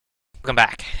Welcome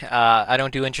back. I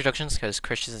don't do introductions because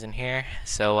Chris isn't here,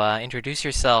 so introduce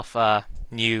yourself,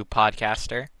 new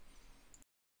podcaster.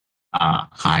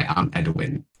 Hi, I'm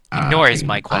Edwin. Ignore his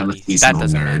mic I'm a quality. That seasonal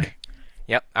doesn't nerd. matter.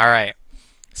 Yep. All right.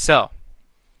 So,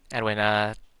 Edwin,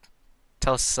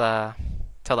 tell us, tell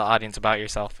the audience about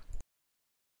yourself.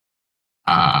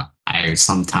 I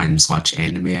sometimes watch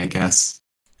anime, I guess.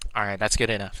 All right, that's good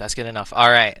enough. That's good enough. All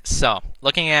right. So,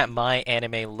 looking at my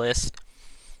anime list,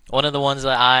 one of the ones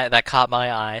that caught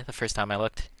my eye the first time I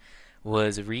looked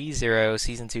was ReZero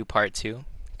Season 2 Part 2,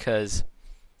 because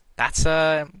that's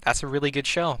a really good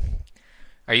show.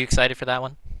 Are you excited for that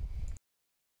one?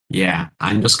 Yeah,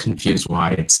 I'm just confused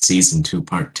why it's season two,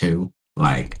 part two.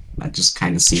 Like, that just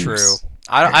kind of True. seems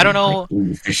I don't very, like, know.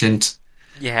 inefficient.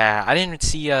 Yeah, I didn't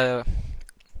see. I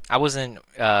wasn't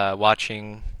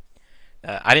watching.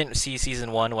 I didn't see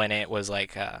season one when it was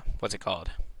like what's it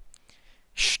called?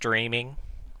 Streaming,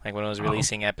 like when it was Oh,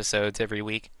 releasing episodes every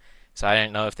week. So I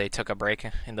didn't know if they took a break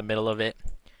in the middle of it.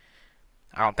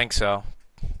 I don't think so.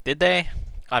 Did they?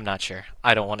 I'm not sure.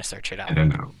 I don't want to search it I out. don't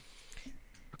know.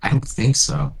 I don't think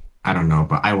so. I don't know,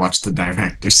 but I watched the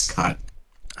director's cut.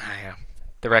 Yeah.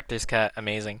 Director's cut,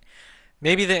 amazing.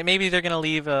 Maybe they're gonna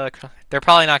leave. They're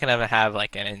probably not gonna have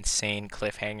like an insane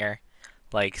cliffhanger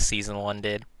like season one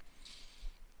did,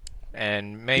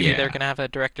 and maybe they're Yeah, gonna have a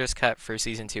director's cut for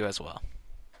season two as well.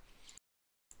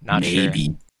 Not sure.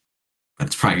 maybe.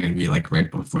 That's probably gonna be like right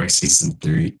before season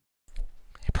three.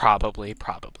 Probably.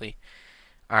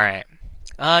 All right.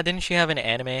 Didn't you have an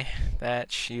anime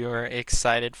that you're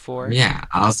excited for? Yeah,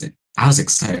 I was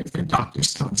excited for Doctor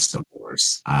Stone's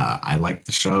divorce. I like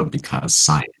the show because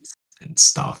science and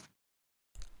stuff.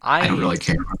 I don't I really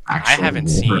care about I actual haven't war.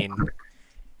 seen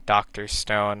Doctor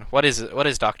Stone. What is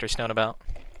Doctor Stone about?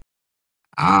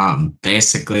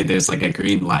 Basically, there's like a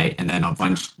green light, and then a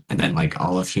bunch, and then like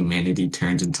all of humanity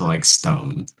turns into like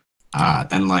stone.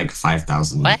 Then like five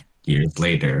What? thousand years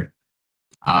later,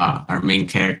 our main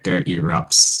character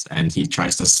erupts, and he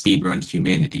tries to speedrun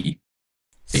humanity.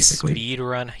 Basically,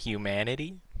 Speedrun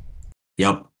humanity?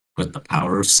 yep, with the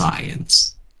power of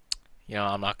science.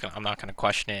 I'm not gonna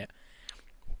question it.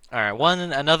 All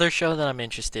right. Another show that I'm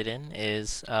interested in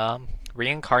is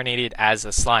Reincarnated as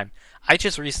a Slime. I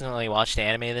just recently watched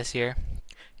anime this year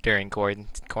during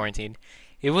quarantine.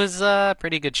 It was a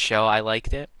pretty good show. I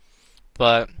liked it,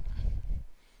 but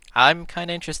I'm kind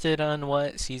of interested on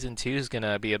what season two is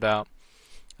gonna be about.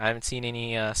 I haven't seen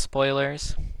any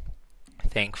spoilers,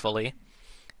 thankfully,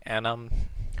 and I'm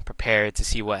prepared to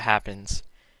see what happens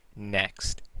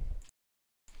next.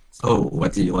 Oh,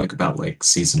 what do you like about like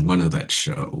season one of that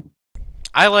show?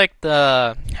 I liked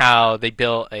how they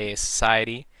built a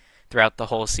society throughout the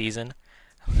whole season.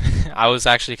 I was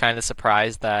actually kind of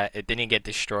surprised that it didn't get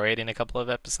destroyed in a couple of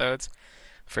episodes.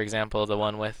 For example, the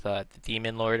one with the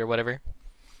Demon Lord or whatever.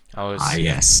 I Ah, was,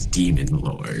 yes, Demon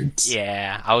Lords.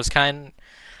 yeah, I was kind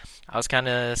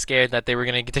of scared that they were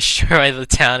gonna destroy the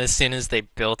town as soon as they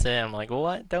built it. I'm like,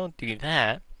 what? Don't do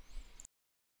that.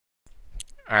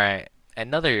 All right,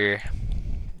 another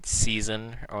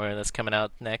season or that's coming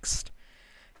out next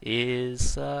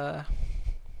is what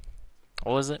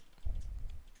was it?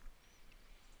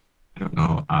 I don't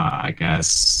know. I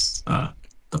guess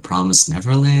The Promised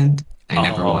Neverland. I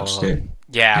never watched Oh, it. I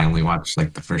yeah. only watched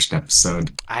like the first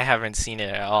episode. I haven't seen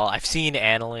it at all. I've seen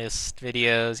analyst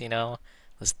videos,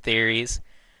 those theories.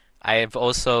 I have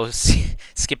also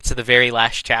skipped to the very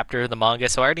last chapter of the manga,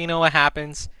 so I already know what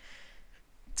happens.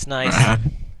 It's nice,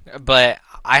 but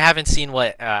I haven't seen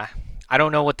what. I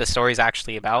don't know what the story's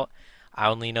actually about. I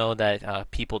only know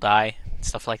that people die,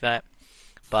 stuff like that.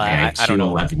 But I I don't IQ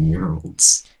know.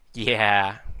 11-year-olds.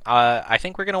 Yeah, I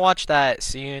think we're gonna watch that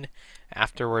soon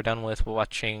after we're done with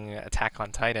watching Attack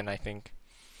on Titan. I think.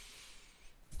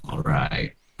 All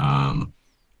right.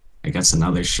 I guess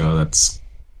another show that's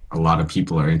a lot of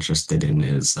people are interested in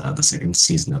is the second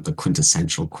season of the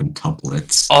Quintessential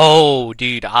Quintuplets. Oh,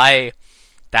 dude, I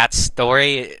that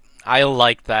story. I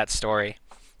liked that story.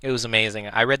 It was amazing.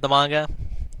 I read the manga.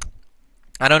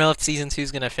 I don't know if season two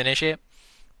is gonna finish it,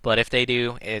 but if they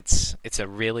do, it's a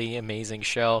really amazing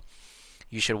show.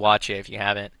 You should watch it if you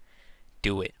haven't.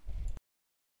 Do it.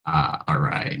 All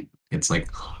right. It's like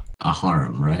a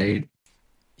harem, right?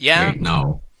 Yeah, Wait,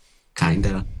 no,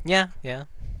 kinda. yeah,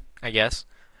 I guess.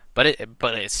 But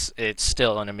it's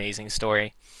still an amazing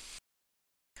story.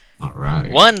 All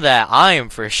right. One that I am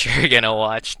for sure gonna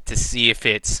watch to see if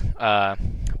it's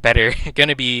better,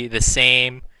 gonna be the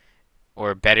same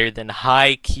or better than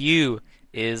High Q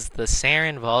is the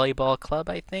Saren Volleyball Club.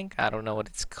 I think I don't know what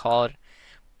it's called,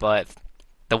 but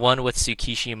the one with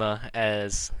Tsukishima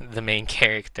as the main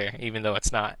character, even though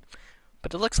it's not.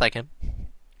 but it looks like him.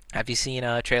 Have you seen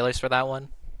trailers for that one,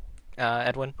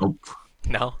 Edwin? Nope.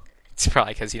 No, it's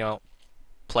probably because you don't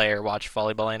play or watch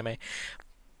volleyball anime. I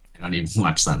don't even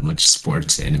watch that much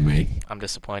sports anime. I'm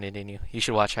disappointed in you. You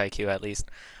should watch Haikyuu at least.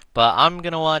 But I'm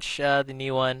gonna watch the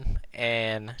new one,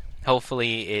 and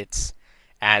hopefully it's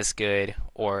as good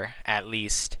or at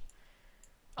least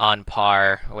on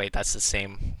par. Wait, that's the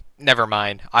same. Never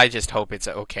mind. I just hope it's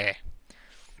okay.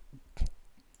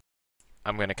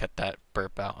 I'm gonna cut that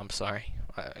burp out. I'm sorry.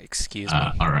 Excuse me.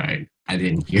 All right. I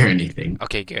didn't hear anything.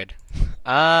 Okay, good.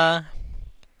 Uh,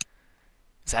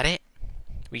 is that it?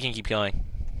 We can keep going.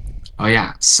 Oh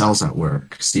yeah, Cells at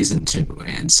Work season 2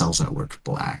 and Cells at Work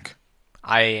Black.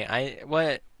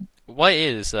 What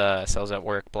is Cells at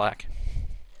Work Black?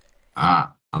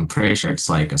 I'm pretty sure it's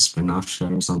like a spin-off show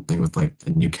or something with like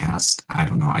the new cast. I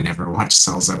don't know. I never watched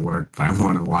Cells at Work, but I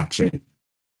want to watch it.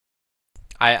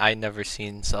 I never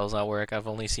seen Cells at Work. I've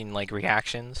only seen like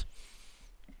reactions,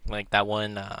 like that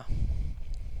one.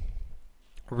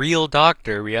 Real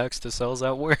doctor reacts to Cells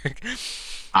at Work.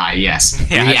 Yes,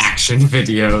 Yeah, reaction yeah.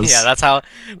 videos.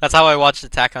 That's how I watched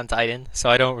Attack on Titan. So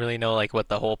I don't really know like what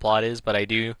the whole plot is, but I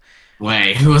do.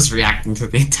 Wait, who was reacting to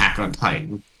the Attack on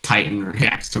Titan? Titan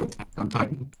reacts to Attack on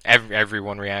Titan.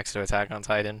 Everyone reacts to Attack on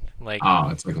Titan. Like, Oh,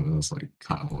 it's like one of those like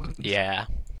cut ones. yeah.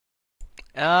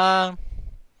 Uh,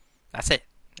 that's it.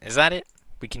 Is that it?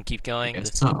 We can keep I going.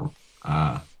 guess so.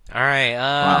 Uh, All right.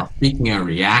 well, speaking of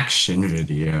reaction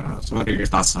videos, what are your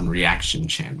thoughts on reaction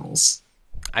channels?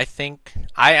 I think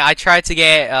I tried to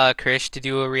get Krish to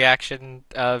do a reaction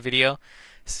video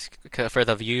for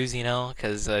the views,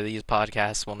 because these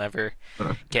podcasts will never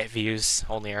get views.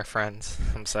 Only our friends.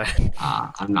 I'm sad.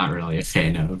 I'm not really a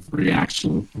fan of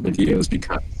reaction videos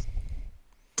because it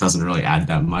doesn't really add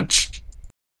that much,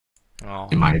 Oh,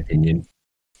 in my opinion.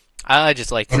 I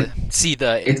just like And to see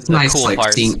the it's the nice cool like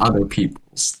parts. seeing other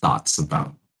people's thoughts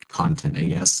about content, I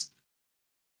guess.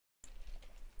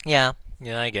 Yeah,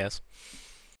 yeah, I guess.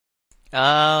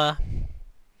 Uh,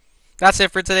 that's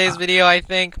it for today's Uh, video. I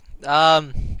think.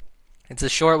 It's a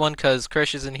short one because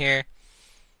Krish isn't here.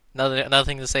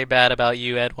 Nothing to say bad about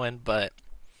you, Edwin, but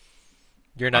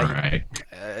you're all not. right.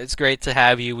 It's great to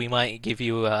have you. We might give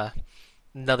you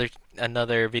another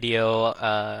another video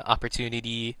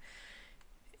opportunity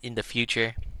in the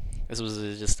future. This was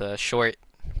just a short.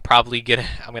 Probably gonna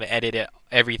I'm gonna edit it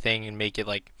everything and make it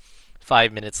like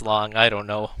 5 minutes long. I don't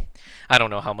know. I don't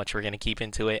know how much we're gonna keep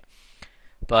into it,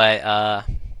 but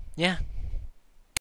yeah.